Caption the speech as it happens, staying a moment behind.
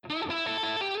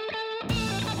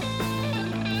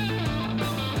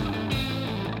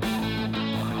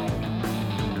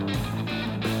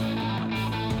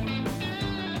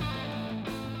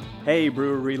Hey,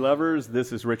 brewery lovers,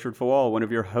 this is Richard Fawal, one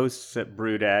of your hosts at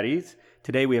Brew Daddies.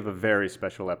 Today we have a very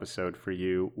special episode for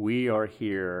you. We are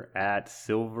here at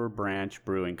Silver Branch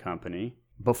Brewing Company,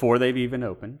 before they've even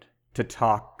opened, to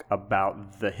talk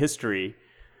about the history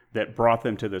that brought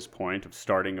them to this point of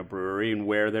starting a brewery and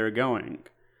where they're going.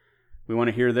 We want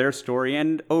to hear their story,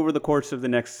 and over the course of the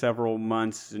next several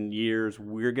months and years,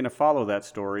 we're going to follow that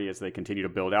story as they continue to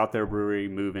build out their brewery,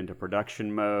 move into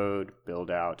production mode,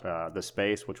 build out the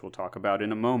space, which we'll talk about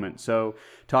in a moment. So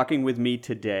talking with me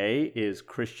today is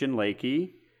Christian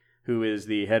Lakey, who is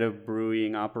the head of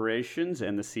brewing operations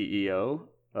and the CEO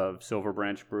of Silver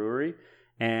Branch Brewery,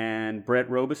 and Brett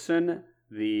Robeson,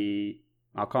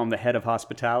 I'll call him the head of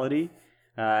hospitality,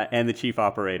 and the chief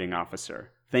operating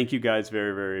officer. Thank you guys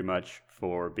very, very much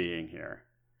for being here.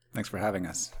 Thanks for having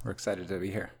us. We're excited to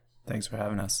be here. Thanks for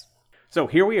having us. So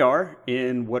here we are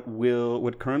in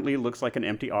what currently looks like an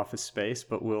empty office space,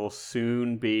 but will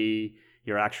soon be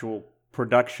your actual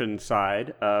production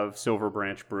side of Silver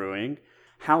Branch Brewing.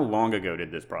 How long ago did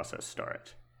this process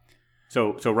start?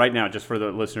 So right now, just for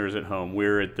the listeners at home,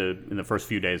 we're in the first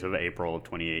few days of April of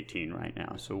 2018 right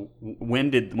now. So when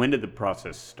did the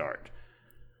process start?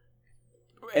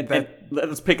 And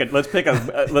let's pick it. Let's pick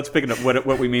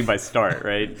what we mean by start,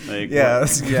 right? I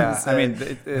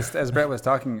mean, as Brett was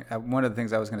talking, one of the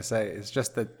things I was going to say is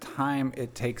just the time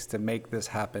it takes to make this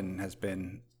happen has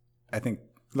been, I think,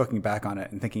 looking back on it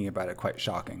and thinking about it, quite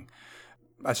shocking.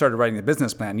 I started writing the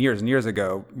business plan years and years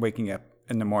ago, waking up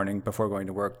in the morning before going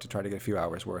to work to try to get a few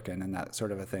hours work in and that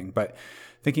sort of a thing. But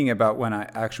thinking about when I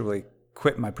actually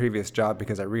quit my previous job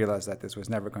because I realized that this was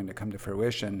never going to come to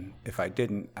fruition if I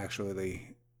didn't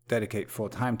actually dedicate full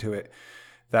time to it.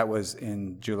 That was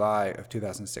in July of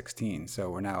 2016. So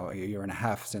we're now a year and a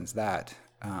half since that.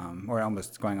 We're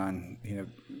almost going on,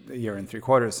 a year and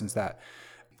 3/4 since that.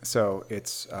 So it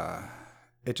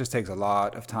just takes a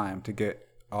lot of time to get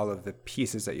all of the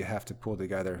pieces that you have to pulled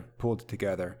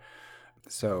together.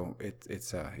 So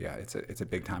it's a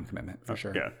big time commitment for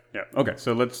sure. Yeah. Okay.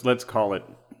 So let's call it,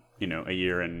 a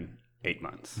year and 8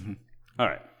 months. Mm-hmm. All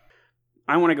right.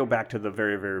 I want to go back to the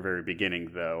very, very, very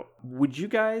beginning, though. Would you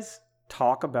guys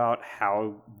talk about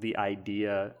how the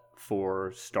idea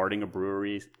for starting a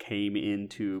brewery came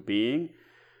into being?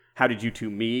 How did you two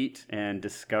meet and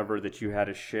discover that you had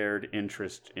a shared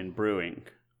interest in brewing?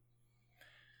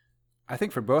 I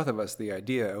think for both of us, the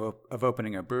idea of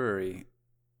opening a brewery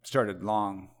started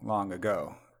long, long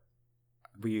ago.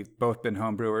 We've both been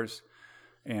home brewers.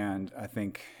 And I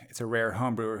think it's a rare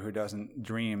home brewer who doesn't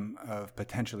dream of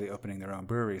potentially opening their own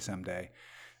brewery someday.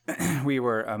 We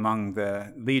were among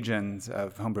the legions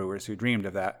of home brewers who dreamed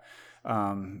of that.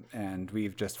 And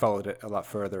we've just followed it a lot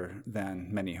further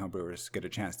than many home brewers get a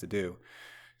chance to do.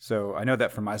 So I know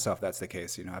that for myself, that's the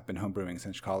case. I've been home brewing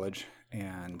since college.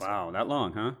 And wow, that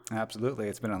long, huh? Absolutely.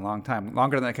 It's been a long time,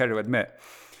 longer than I care to admit.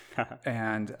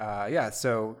 And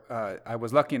so I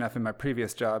was lucky enough in my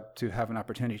previous job to have an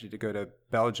opportunity to go to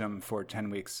Belgium for 10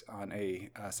 weeks on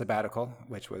a sabbatical,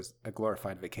 which was a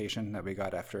glorified vacation that we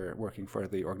got after working for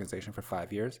the organization for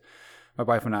 5 years. My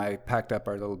wife and I packed up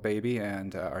our little baby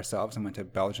and ourselves and went to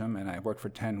Belgium, and I worked for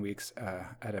 10 weeks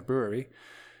at a brewery.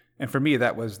 And for me,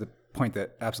 that was the point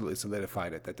that absolutely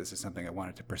solidified it, that this is something I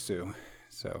wanted to pursue.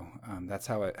 So that's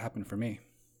how it happened for me.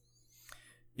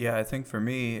 Yeah, I think for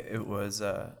me, it was...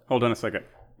 Hold on a second.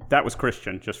 That was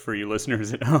Christian, just for you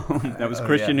listeners at home. That was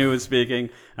Christian who was speaking.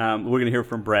 We're going to hear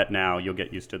from Brett now. You'll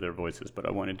get used to their voices, but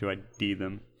I wanted to ID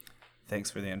them. Thanks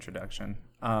for the introduction.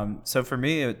 So for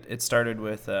me, it started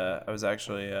with... I was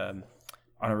actually on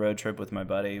a road trip with my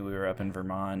buddy. We were up in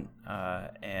Vermont,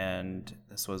 and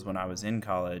this was when I was in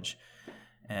college.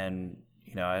 And,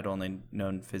 I had only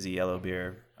known fizzy yellow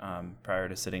beer prior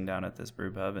to sitting down at this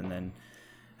brew pub, and then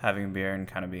having a beer and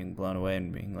kind of being blown away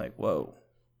and being like, whoa,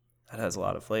 that has a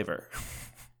lot of flavor.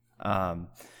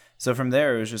 So from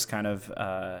there, it was just kind of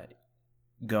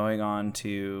going on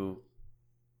to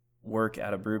work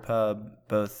at a brew pub,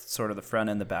 both sort of the front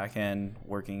and the back end,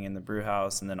 working in the brew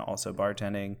house and then also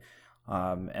bartending.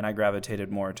 And I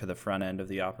gravitated more to the front end of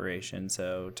the operation.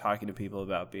 So talking to people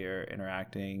about beer,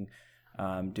 interacting,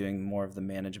 doing more of the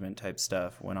management type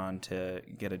stuff, went on to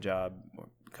get a job,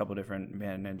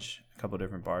 manage a couple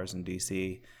different bars in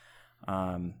DC.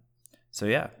 So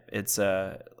yeah, it's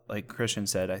like Christian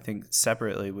said, I think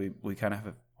separately we kind of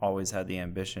have always had the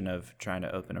ambition of trying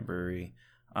to open a brewery.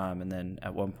 And then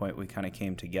at one point we kind of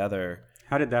came together.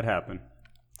 How did that happen?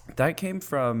 That came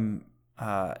from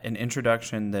an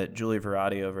introduction that Julie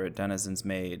Verratti over at Denizens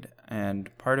made. And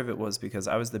part of it was because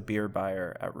I was the beer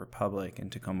buyer at Republic in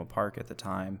Tacoma Park at the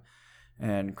time.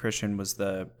 And Christian was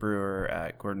the brewer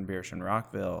at Gordon Biersch in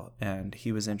Rockville. And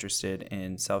he was interested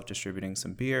in self-distributing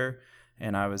some beer.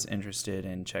 And I was interested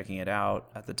in checking it out.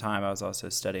 At the time, I was also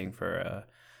studying for a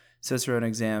Cicerone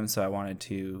exam. So I wanted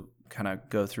to kind of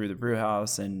go through the brew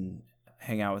house and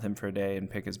hang out with him for a day and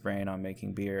pick his brain on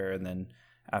making beer. And then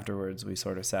afterwards, we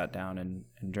sort of sat down and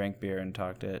drank beer and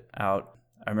talked it out.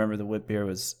 I remember the whip beer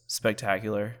was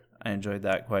spectacular. I enjoyed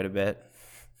that quite a bit.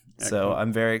 So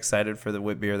I'm very excited for the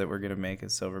whip beer that we're going to make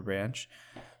at Silver Branch.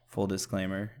 Full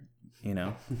disclaimer, you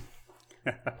know.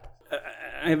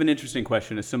 I have an interesting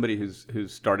question. As somebody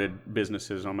who's started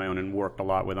businesses on my own and worked a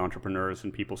lot with entrepreneurs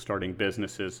and people starting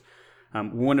businesses,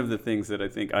 one of the things that I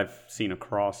think I've seen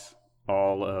across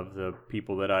all of the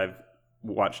people that I've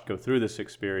watched go through this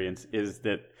experience is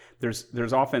that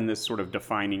there's often this sort of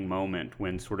defining moment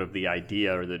when sort of the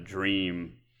idea or the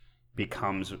dream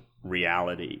becomes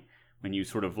reality. When you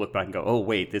sort of look back and go, oh,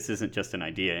 wait, this isn't just an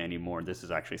idea anymore. This is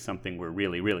actually something we're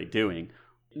really, really doing.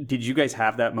 Did you guys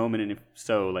have that moment? And if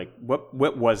so, like, what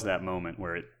was that moment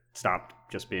where it stopped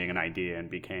just being an idea and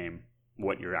became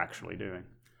what you're actually doing?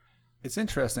 It's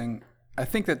interesting. I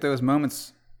think that those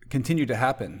moments continue to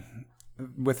happen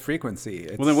with frequency.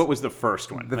 Well, then what was the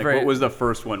first one? What was the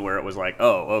first one where it was like,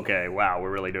 oh, okay, wow, we're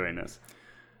really doing this?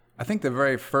 I think the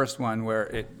very first one where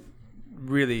it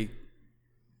really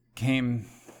became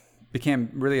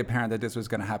really apparent that this was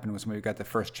going to happen was when we got the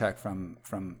first check from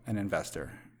an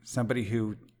investor, somebody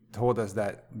who told us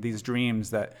that these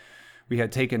dreams that we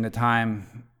had taken the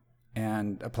time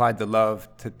and applied the love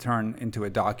to turn into a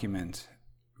document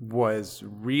was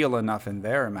real enough in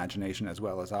their imagination as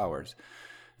well as ours,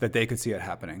 that they could see it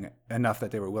happening, enough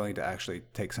that they were willing to actually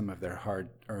take some of their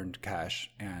hard-earned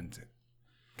cash and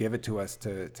give it to us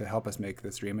to help us make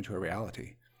this dream into a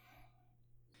reality.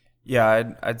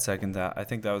 Yeah, I'd second that. I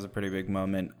think that was a pretty big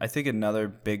moment. I think another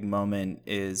big moment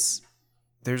is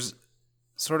there's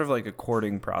sort of like a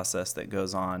courting process that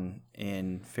goes on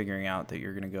in figuring out that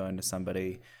you're going to go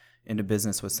into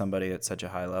business with somebody at such a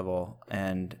high level,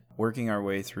 and working our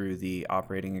way through the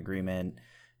operating agreement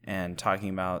and talking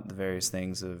about the various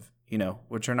things of, you know,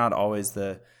 which are not always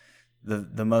the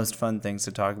most fun things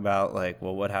to talk about, like,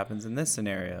 well, what happens in this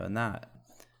scenario and that.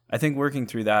 I think working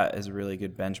through that is a really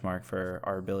good benchmark for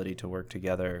our ability to work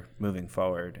together moving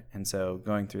forward. And so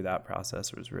going through that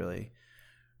process was really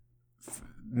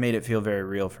made it feel very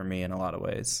real for me in a lot of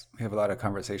ways. We have a lot of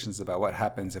conversations about what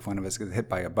happens if one of us gets hit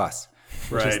by a bus,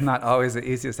 which right. is not always the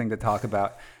easiest thing to talk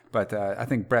about. But I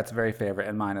think Brett's very favorite,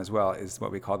 and mine as well, is what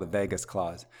we call the Vegas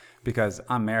clause, because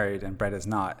I'm married and Brett is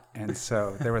not. And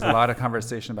so there was a lot of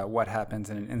conversation about what happens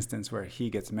in an instance where he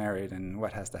gets married and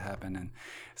what has to happen. And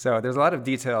so there's a lot of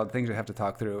detailed things you have to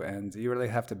talk through, and you really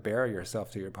have to bear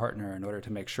yourself to your partner in order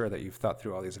to make sure that you've thought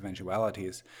through all these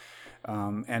eventualities.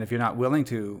 And if you're not willing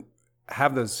to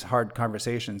have those hard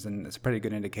conversations, then it's a pretty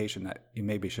good indication that you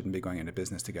maybe shouldn't be going into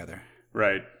business together.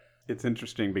 Right. It's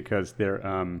interesting because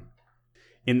they're...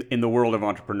 In the world of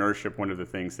entrepreneurship, one of the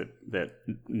things that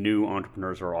new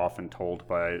entrepreneurs are often told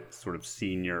by sort of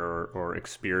senior or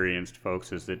experienced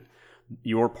folks is that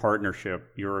your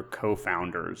partnership, your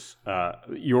co-founders,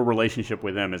 your relationship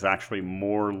with them is actually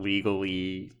more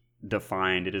legally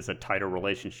defined. It is a tighter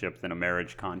relationship than a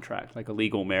marriage contract. Like a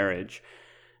legal marriage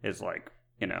is like,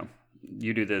 you know,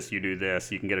 you do this, you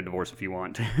can get a divorce if you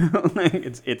want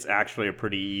to. It's actually a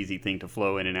pretty easy thing to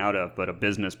flow in and out of, but a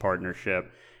business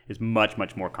partnership is much,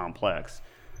 much more complex.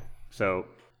 So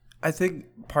I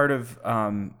think part of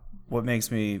what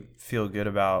makes me feel good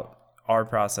about our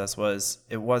process was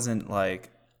it wasn't like,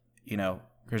 you know,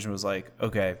 Christian was like,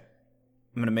 okay,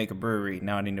 I'm going to make a brewery.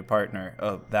 Now I need a partner.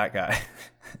 Oh, that guy.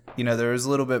 You know, there was a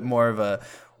little bit more of a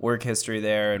work history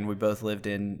there, and we both lived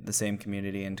in the same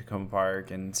community in Tacoma Park.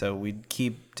 And so we'd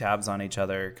keep tabs on each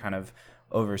other kind of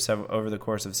over the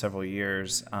course of several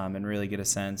years, and really get a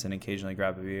sense and occasionally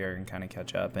grab a beer and kind of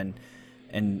catch up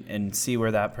and see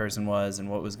where that person was and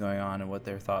what was going on and what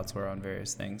their thoughts were on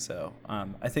various things. So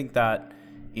I think that,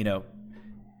 you know,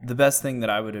 the best thing that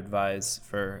I would advise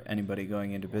for anybody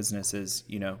going into business is,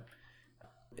 you know,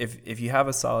 if you have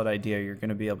a solid idea, you're going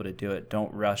to be able to do it.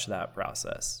 Don't rush that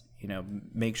process. You know,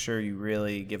 make sure you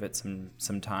really give it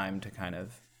some time to kind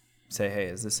of say, hey,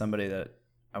 is this somebody that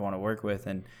I want to work with?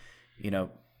 And, you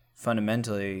know,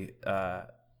 fundamentally,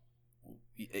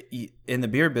 in the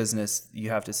beer business, you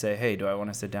have to say, hey, do I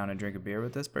want to sit down and drink a beer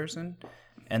with this person?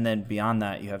 And then beyond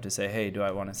that, you have to say, hey, do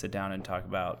I want to sit down and talk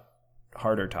about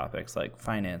harder topics like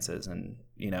finances and,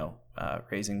 you know,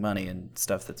 raising money and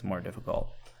stuff that's more difficult?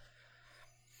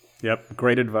 Yep,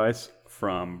 great advice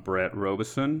from Brett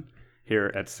Robeson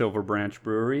here at Silver Branch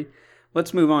Brewery.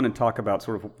 Let's move on and talk about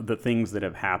sort of the things that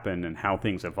have happened and how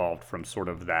things evolved from sort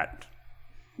of that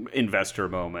investor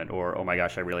moment or, oh my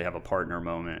gosh, I really have a partner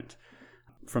moment.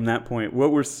 From that point,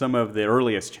 what were some of the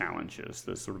earliest challenges,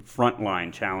 the sort of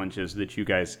frontline challenges that you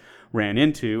guys ran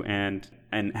into, and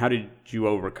how did you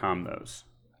overcome those?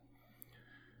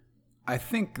 I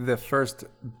think the first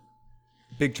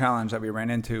big challenge that we ran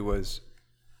into was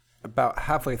about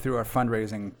halfway through our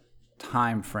fundraising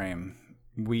time frame.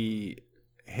 We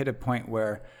hit a point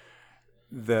where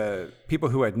the people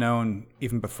who had known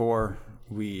even before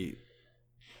we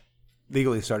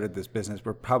legally started this business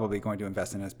were probably going to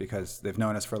invest in us because they've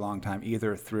known us for a long time,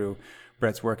 either through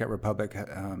Brett's work at Republic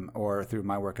or through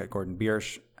my work at Gordon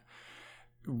Biersch.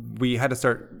 We had to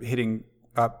start hitting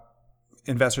up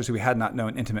investors who we had not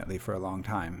known intimately for a long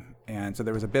time. And so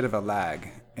there was a bit of a lag,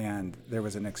 and there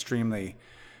was an extremely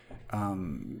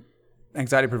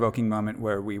anxiety-provoking moment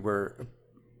where we were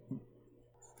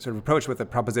sort of approached with a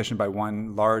proposition by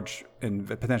one large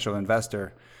potential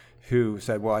investor who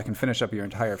said, well, I can finish up your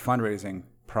entire fundraising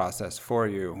process for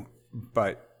you,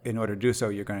 but in order to do so,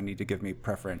 you're going to need to give me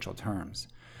preferential terms.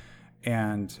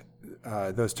 And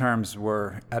those terms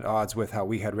were at odds with how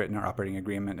we had written our operating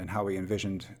agreement and how we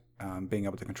envisioned being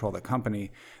able to control the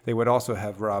company. They would also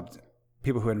have robbed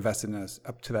people who had invested in us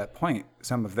up to that point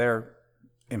some of their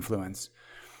influence.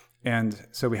 And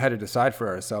so we had to decide for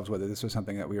ourselves whether this was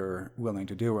something that we were willing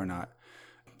to do or not.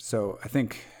 So I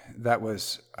think that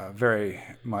was very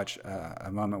much a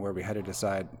moment where we had to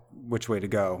decide which way to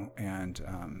go. And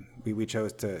we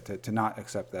chose to not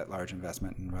accept that large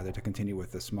investment and rather to continue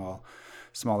with the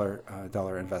smaller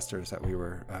dollar investors that we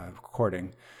were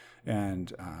courting.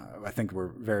 And I think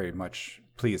we're very much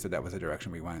pleased that that was the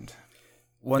direction we went.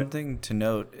 One thing to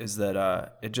note is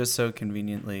that it just so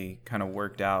conveniently kind of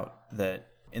worked out that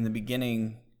in the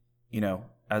beginning,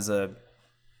 as a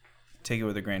take it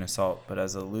with a grain of salt, but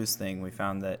as a loose thing, we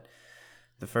found that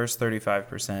the first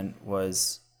 35%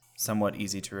 was somewhat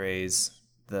easy to raise.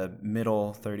 The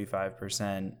middle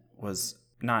 35% was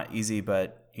not easy,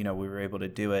 but we were able to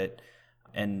do it.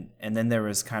 And then there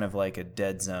was kind of like a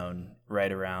dead zone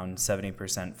right around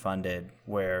 70% funded,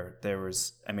 where there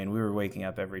was, we were waking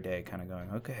up every day kind of going,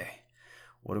 okay,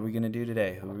 what are we going to do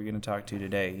today? Who are we going to talk to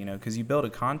today? Because you build a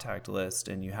contact list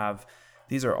and you have,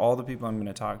 these are all the people I'm going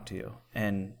to talk to.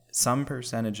 And some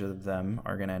percentage of them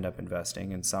are going to end up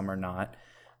investing and some are not.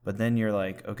 But then you're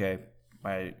like, okay,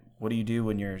 what do you do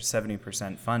when you're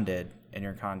 70% funded and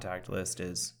your contact list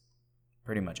is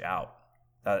pretty much out?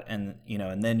 And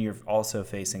then you're also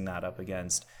facing that up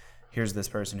against, here's this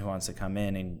person who wants to come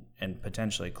in and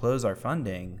potentially close our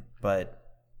funding, but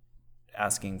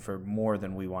asking for more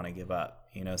than we want to give up.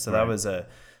 So right.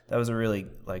 that was a really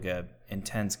like a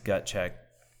intense gut check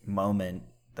moment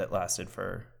that lasted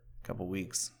for a couple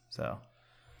weeks. So,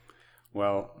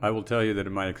 well, I will tell you that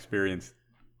in my experience,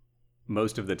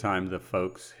 most of the time the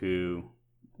folks who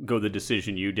go the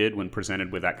decision you did when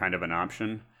presented with that kind of an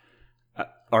option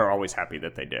are always happy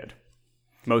that they did.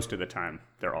 Most of the time,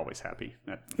 they're always happy.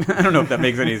 I don't know if that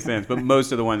makes any sense, but most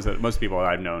people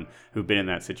I've known who've been in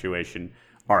that situation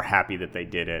are happy that they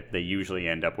did it. They usually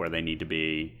end up where they need to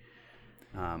be.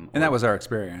 And that was our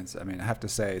experience. I have to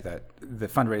say that the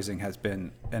fundraising has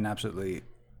been an absolutely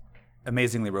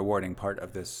amazingly rewarding part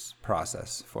of this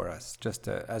process for us. Just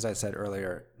to, as I said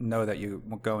earlier, know that you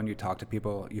go and you talk to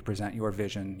people, you present your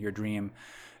vision, your dream,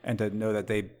 and to know that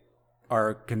they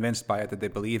are convinced by it, that they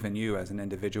believe in you as an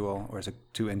individual or as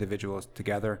two individuals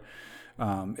together.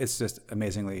 It's just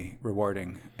amazingly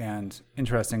rewarding. And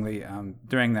interestingly,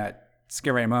 during that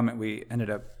scary moment, we ended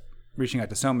up reaching out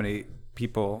to so many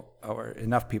people, or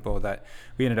enough people, that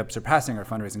we ended up surpassing our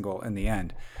fundraising goal in the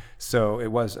end. So it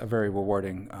was a very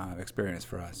rewarding experience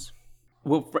for us.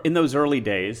 Well, from those early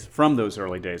days, from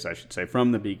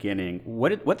the beginning,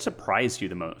 what surprised you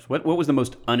the most? What was the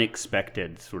most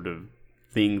unexpected sort of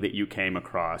thing that you came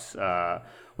across?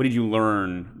 What did you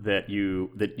learn that you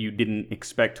didn't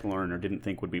expect to learn or didn't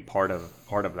think would be part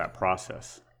of that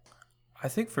process? I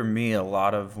think for me, a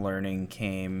lot of learning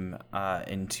came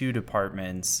in two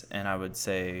departments, and I would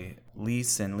say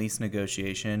lease and lease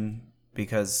negotiation,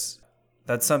 because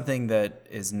that's something that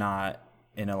is not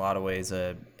in a lot of ways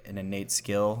an innate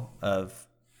skill of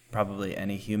probably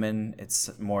any human.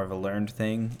 It's more of a learned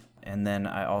thing. And then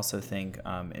I also think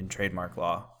in trademark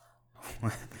law,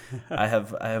 I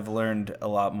have learned a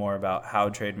lot more about how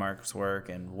trademarks work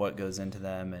and what goes into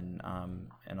them, and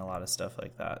a lot of stuff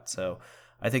like that. So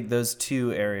I think those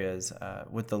two areas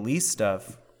with the lease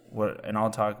stuff, and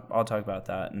I'll talk about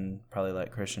that and probably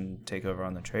let Christian take over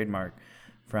on the trademark.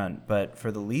 front. But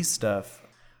for the lease stuff,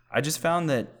 I just found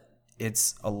that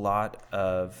it's a lot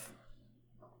of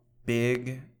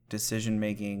big decision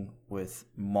making with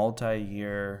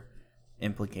multi-year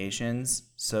implications.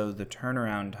 So the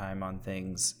turnaround time on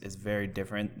things is very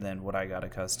different than what I got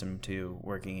accustomed to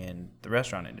working in the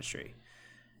restaurant industry.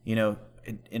 You know,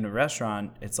 in a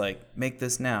restaurant, it's like, make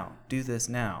this now, do this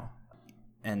now.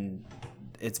 And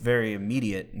it's very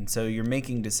immediate. And so you're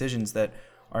making decisions that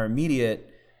are immediate,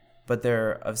 but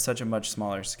they're of such a much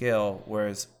smaller scale.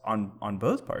 Whereas on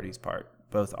both parties' part,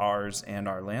 both ours and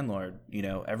our landlord, you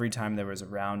know, every time there was a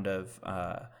round of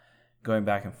going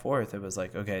back and forth, it was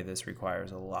like, okay, this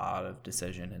requires a lot of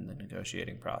decision in the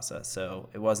negotiating process. So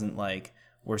it wasn't like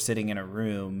we're sitting in a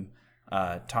room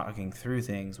talking through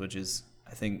things, which is,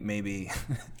 I think, maybe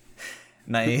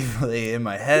naively in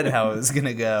my head how it was going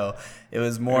to go. It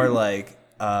was more like,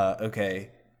 okay,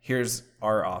 here's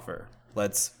our offer.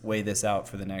 Let's weigh this out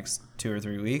for the next 2 or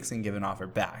 3 weeks and give an offer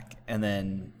back. And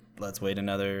then let's wait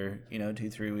another,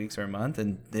 2-3 weeks or a month.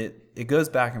 And it goes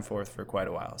back and forth for quite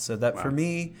a while. So that for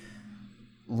me,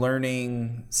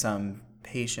 learning some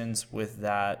patience with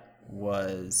that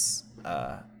was,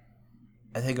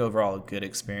 I think, overall a good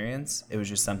experience. It was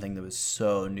just something that was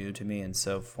so new to me and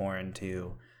so foreign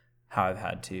to how I've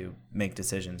had to make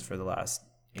decisions for the last,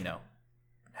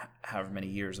 however many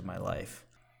years of my life.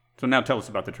 So now tell us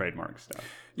about the trademark stuff.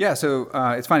 Yeah, so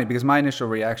it's funny because my initial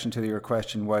reaction to your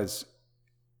question was,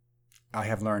 I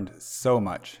have learned so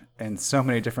much in so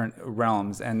many different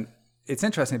realms. And it's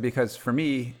interesting because for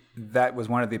me, that was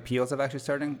one of the appeals of actually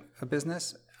starting a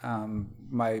business.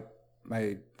 The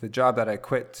job that I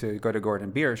quit to go to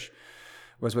Gordon Biersch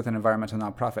was with an environmental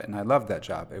nonprofit, and I loved that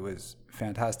job. It was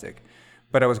fantastic.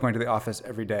 But I was going to the office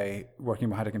every day, working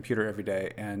behind a computer every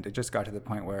day, and it just got to the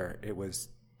point where it was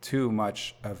too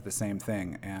much of the same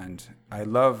thing. And I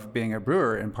love being a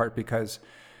brewer in part because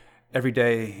every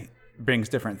day brings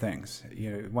different things.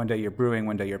 One day you're brewing,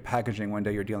 one day you're packaging, one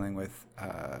day you're dealing with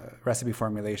recipe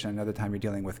formulation, another time you're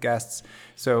dealing with guests.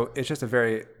 So it's just a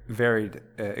very varied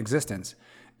existence.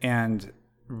 And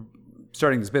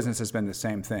starting this business has been the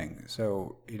same thing.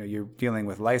 So, you're dealing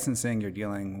with licensing, you're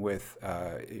dealing with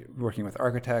working with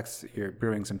architects, you're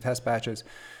brewing some test batches.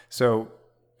 So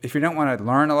if you don't want to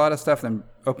learn a lot of stuff, then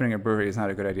opening a brewery is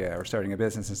not a good idea, or starting a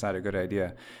business is not a good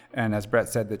idea. And as Brett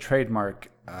said, the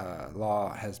trademark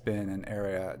law has been an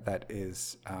area that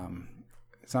is I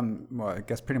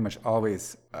guess pretty much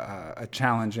always a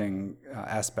challenging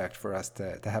aspect for us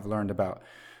to have learned about.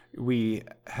 We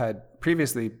had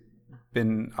previously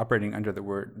been operating under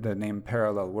the name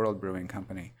Parallel World Brewing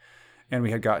Company, and we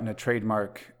had gotten a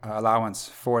trademark allowance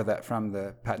for that from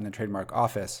the Patent and Trademark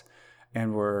Office,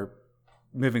 and were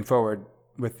moving forward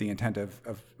with the intent of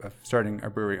starting a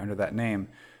brewery under that name.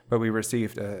 But we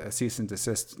received a cease and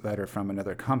desist letter from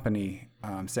another company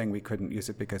saying we couldn't use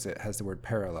it because it has the word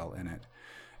parallel in it.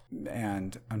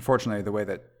 And unfortunately, the way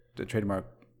that the trademarks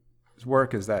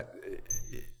work is that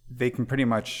they can pretty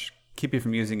much keep you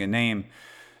from using a name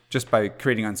just by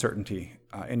creating uncertainty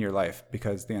in your life,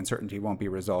 because the uncertainty won't be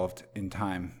resolved in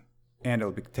time, and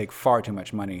it'll take far too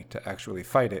much money to actually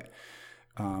fight it.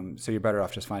 So you're better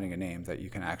off just finding a name that you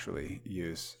can actually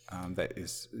use,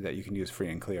 that you can use free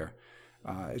and clear.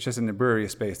 It's just in the brewery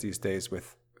space these days,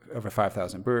 with over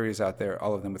 5,000 breweries out there,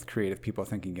 all of them with creative people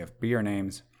thinking of beer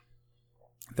names.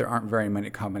 There aren't very many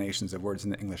combinations of words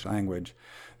in the English language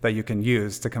that you can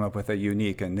use to come up with a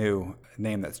unique and new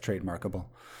name that's trademarkable.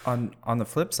 On the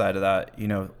flip side of that,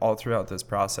 all throughout this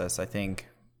process, I think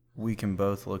we can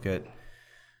both look at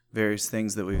various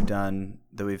things that we've done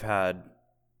that we've had,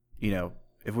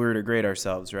 if we were to grade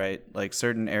ourselves, right? Like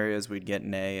certain areas we'd get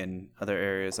an A, and other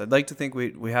areas I'd like to think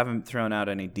we haven't thrown out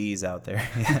any D's out there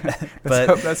yet.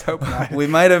 But let's hope not. we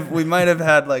might have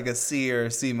had like a C or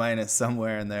a C minus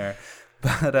somewhere in there.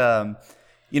 But on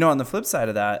the flip side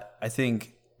of that, I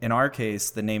think in our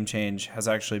case, the name change has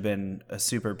actually been a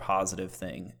super positive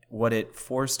thing. What it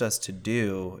forced us to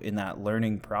do in that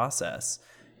learning process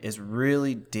is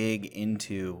really dig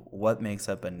into what makes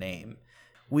up a name.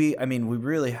 We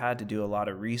really had to do a lot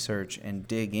of research and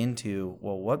dig into,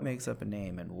 well, what makes up a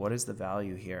name, and what is the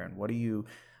value here, and what are you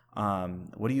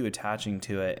attaching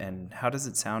to it, and how does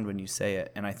it sound when you say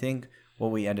it? And I think what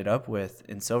we ended up with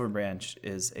in Silver Branch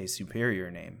is a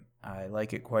superior name. I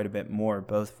like it quite a bit more,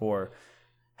 both for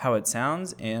how it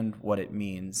sounds and what it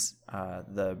means.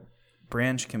 The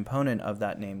branch component of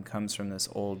that name comes from this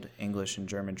old English and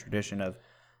German tradition of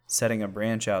setting a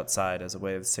branch outside as a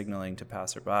way of signaling to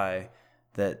passerby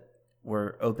that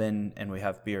we're open and we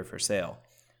have beer for sale.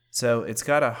 So it's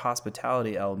got a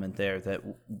hospitality element there that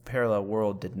Parallel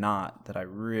World did not, that I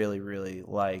really, really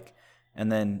like.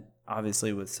 And then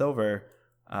obviously with Silver,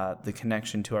 the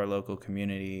connection to our local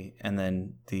community, and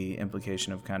then the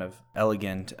implication of kind of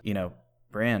elegant,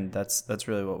 brand. That's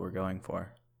really what we're going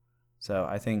for. So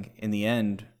I think in the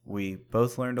end, we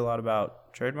both learned a lot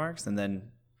about trademarks and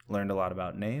then learned a lot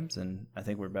about names, and I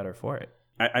think we're better for it.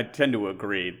 I tend to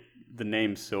agree. The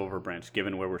name Silver Branch,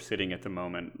 given where we're sitting at the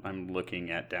moment, I'm looking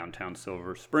at downtown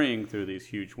Silver Spring through these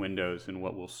huge windows in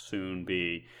what will soon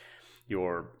be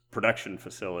your production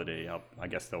facility. I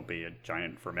guess there'll be a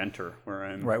giant fermenter where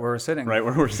I'm... Right where we're sitting. Right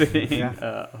where we're sitting,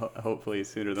 Yeah. Hopefully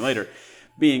sooner than later.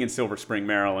 Being in Silver Spring,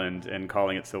 Maryland, and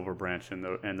calling it Silver Branch, and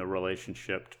the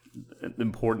relationship, the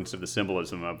importance of the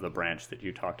symbolism of the branch that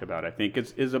you talked about, I think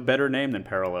is a better name than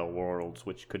Parallel Worlds,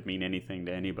 which could mean anything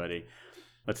to anybody.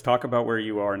 Let's talk about where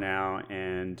you are now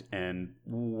and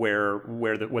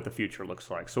what the future looks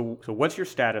like. So what's your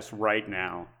status right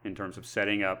now in terms of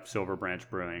setting up Silver Branch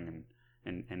Brewing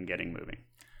and getting moving?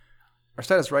 Our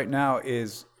status right now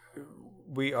is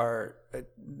we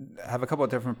have a couple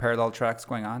of different parallel tracks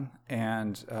going on,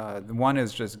 and one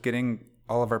is just getting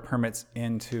all of our permits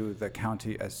into the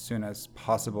county as soon as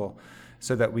possible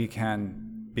so that we can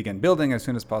begin building as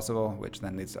soon as possible, which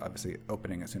then leads to obviously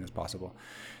opening as soon as possible.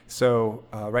 So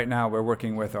right now we're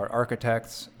working with our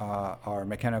architects, our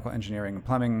mechanical engineering and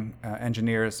plumbing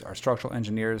engineers, our structural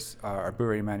engineers, our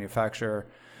brewery manufacturer,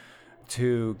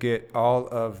 to get all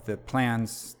of the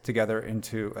plans together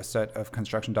into a set of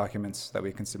construction documents that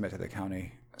we can submit to the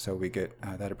county so we get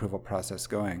that approval process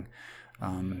going.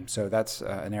 So that's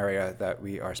an area that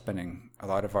we are spending a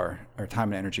lot of our time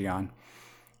and energy on.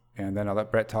 And then I'll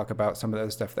let Brett talk about some of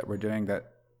the stuff that we're doing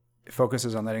that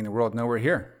focuses on letting the world know we're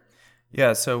here.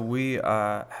 Yeah, so we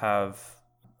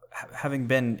having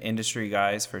been industry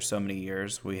guys for so many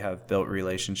years, we have built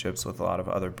relationships with a lot of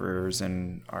other brewers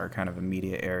in our kind of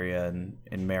immediate area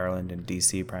in Maryland and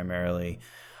DC primarily.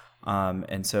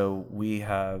 And so we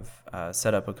have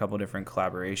set up a couple different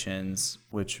collaborations,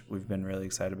 which we've been really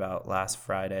excited about. Last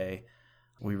Friday,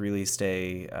 we released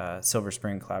a Silver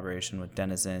Spring collaboration with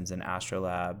Denizens and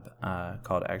Astrolab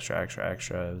called Extra Extra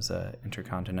Extra. It was an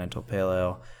intercontinental pale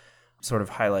ale, sort of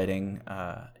highlighting,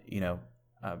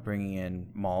 bringing in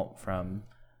malt from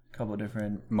a couple of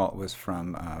different... Malt was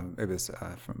from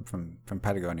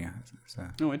Patagonia. So.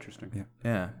 Oh, interesting.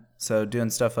 Yeah. So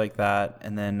doing stuff like that,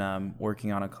 and then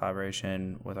working on a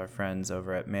collaboration with our friends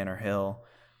over at Manor Hill.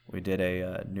 We did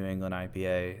a New England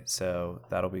IPA, so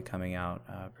that'll be coming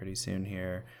out pretty soon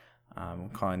here.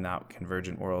 Calling that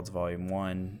Convergent Worlds Volume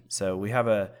 1. So we have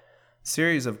a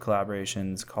series of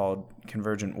collaborations called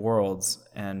Convergent Worlds,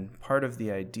 and part of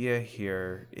the idea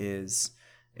here is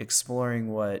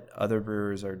exploring what other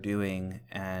brewers are doing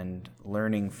and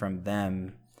learning from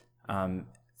them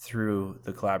through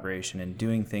the collaboration and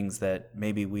doing things that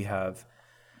maybe we have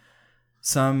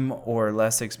some or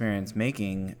less experience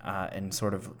making, and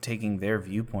sort of taking their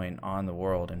viewpoint on the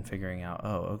world and figuring out,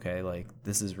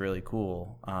 this is really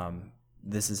cool.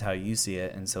 This is how you see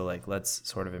it. And so let's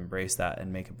sort of embrace that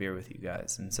and make a beer with you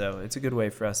guys. And so it's a good way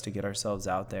for us to get ourselves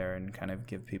out there and kind of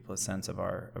give people a sense of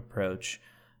our approach.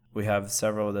 We have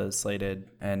several of those slated,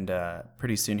 and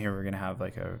pretty soon here we're going to have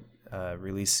a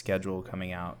release schedule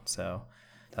coming out. So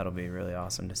that'll be really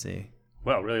awesome to see.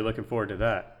 Well, really looking forward to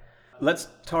that. Let's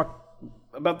talk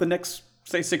about the next,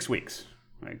 say, 6 weeks,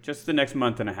 right? Just the next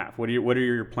month and a half. What are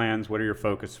your plans? What are your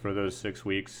focus for those 6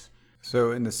 weeks?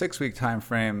 So in the 6-week time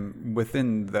frame,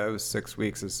 within those 6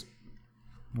 weeks is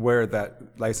where that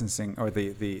licensing or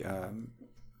the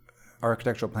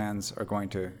architectural plans are going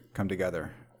to come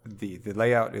together. The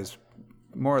layout is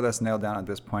more or less nailed down at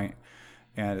this point,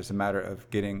 and it's a matter of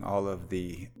getting all of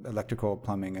the electrical,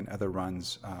 plumbing, and other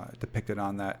runs depicted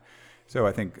on that. So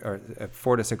I think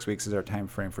 4 to 6 weeks is our time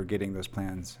frame for getting those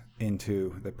plans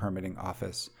into the permitting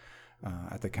office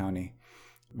at the county.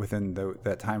 Within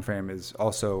that time frame is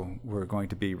also we're going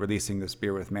to be releasing this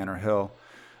beer with Manor Hill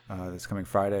this coming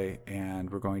Friday, and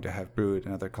we're going to have brewed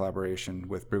another collaboration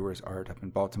with Brewers Art up in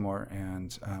Baltimore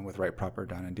and with Right Proper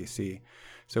down in DC.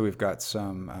 So we've got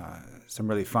some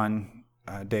really fun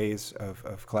days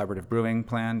of collaborative brewing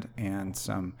planned, and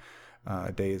some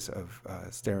days of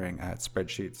staring at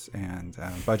spreadsheets and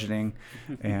budgeting,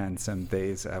 and some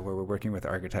days where we're working with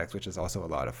architects, which is also a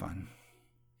lot of fun.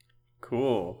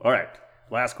 Cool. All right.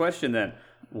 Last question then.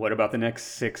 What about the next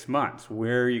 6 months?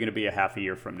 Where are you going to be a half a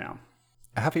year from now?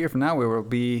 A half a year from now, we will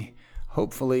be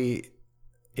hopefully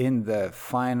in the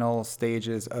final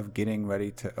stages of getting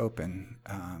ready to open.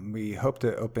 We hope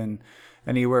to open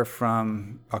anywhere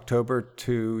from October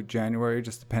to January,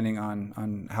 just depending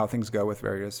on how things go with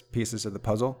various pieces of the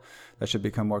puzzle. That should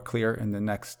become more clear in the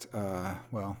next,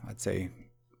 I'd say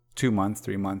 2 months,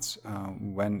 3 months,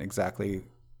 when exactly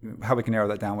how we can narrow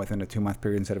that down within a 2-month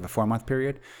period instead of a 4-month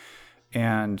period.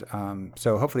 And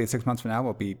so hopefully 6 months from now,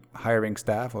 we'll be hiring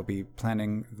staff. We'll be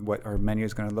planning what our menu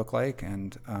is going to look like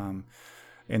and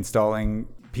installing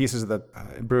pieces of the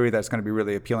brewery that's going to be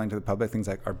really appealing to the public, things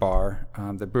like our bar.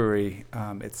 The brewery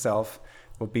itself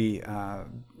will be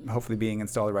hopefully being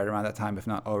installed right around that time, if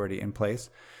not already in place.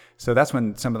 So that's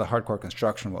when some of the hardcore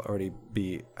construction will already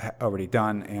be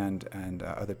done, and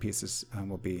other pieces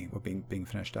will be being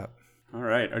finished up. All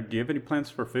right. Do you have any plans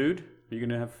for food? Are you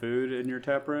going to have food in your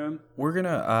tap room? We're going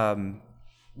to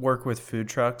work with food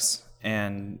trucks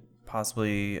and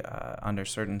possibly under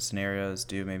certain scenarios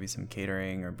do maybe some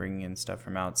catering or bringing in stuff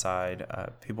from outside.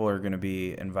 People are going to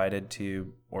be invited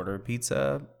to order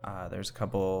pizza. There's a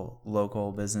couple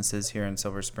local businesses here in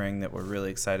Silver Spring that we're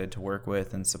really excited to work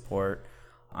with and support.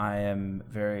 I am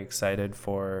very excited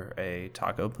for a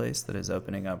taco place that is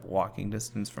opening up walking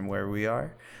distance from where we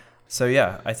are. So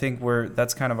yeah, I think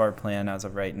that's kind of our plan as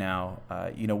of right now.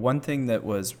 One thing that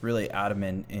was really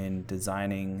adamant in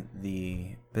designing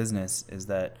the business is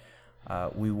that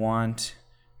we want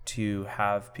to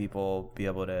have people be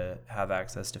able to have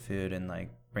access to food and like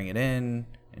bring it in,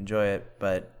 enjoy it.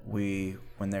 But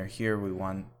when they're here, we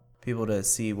want people to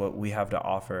see what we have to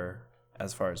offer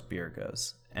as far as beer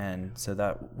goes. And so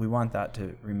that we want that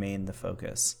to remain the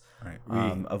focus.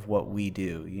 Right. Of what we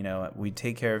do. We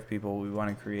take care of people. We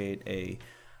want to create a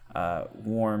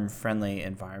warm, friendly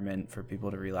environment for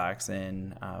people to relax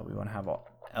in. We want to have an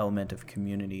element of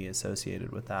community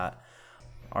associated with that.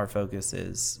 Our focus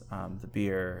is the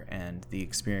beer and the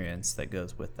experience that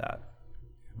goes with that.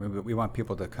 We want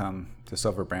people to come to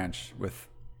Silver Branch with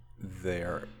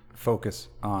their focus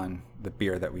on the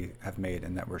beer that we have made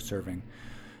and that we're serving.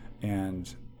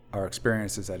 And our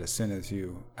experience is that as soon as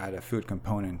you add a food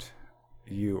component,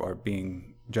 you are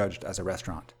being judged as a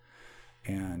restaurant.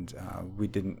 And we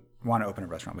didn't want to open a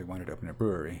restaurant. We wanted to open a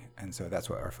brewery. And so that's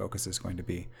what our focus is going to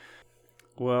be.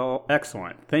 Well,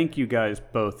 excellent. Thank you guys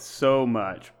both so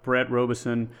much. Brett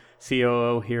Robeson,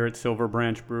 COO here at Silver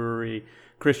Branch Brewery,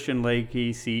 Christian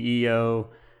Lakey, CEO.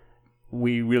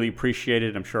 We really appreciate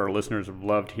it. I'm sure our listeners have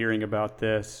loved hearing about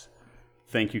this.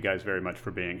 Thank you guys very much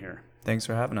for being here. Thanks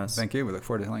for having us. Thank you. We look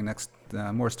forward to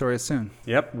telling more stories soon.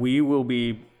 Yep. We will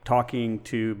be talking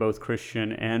to both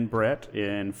Christian and Brett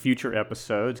in future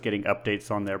episodes, getting updates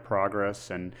on their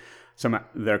progress and some of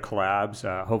their collabs.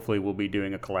 Hopefully we'll be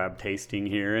doing a collab tasting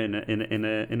here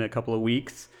in a couple of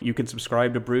weeks. You can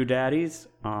subscribe to Brew Daddies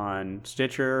on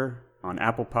Stitcher, on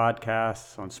Apple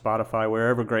Podcasts, on Spotify,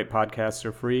 wherever great podcasts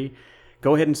are free.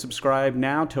 Go ahead and subscribe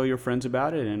now. Tell your friends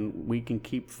about it, and we can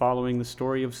keep following the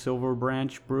story of Silver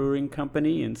Branch Brewing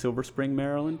Company in Silver Spring,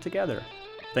 Maryland together.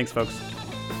 Thanks, folks.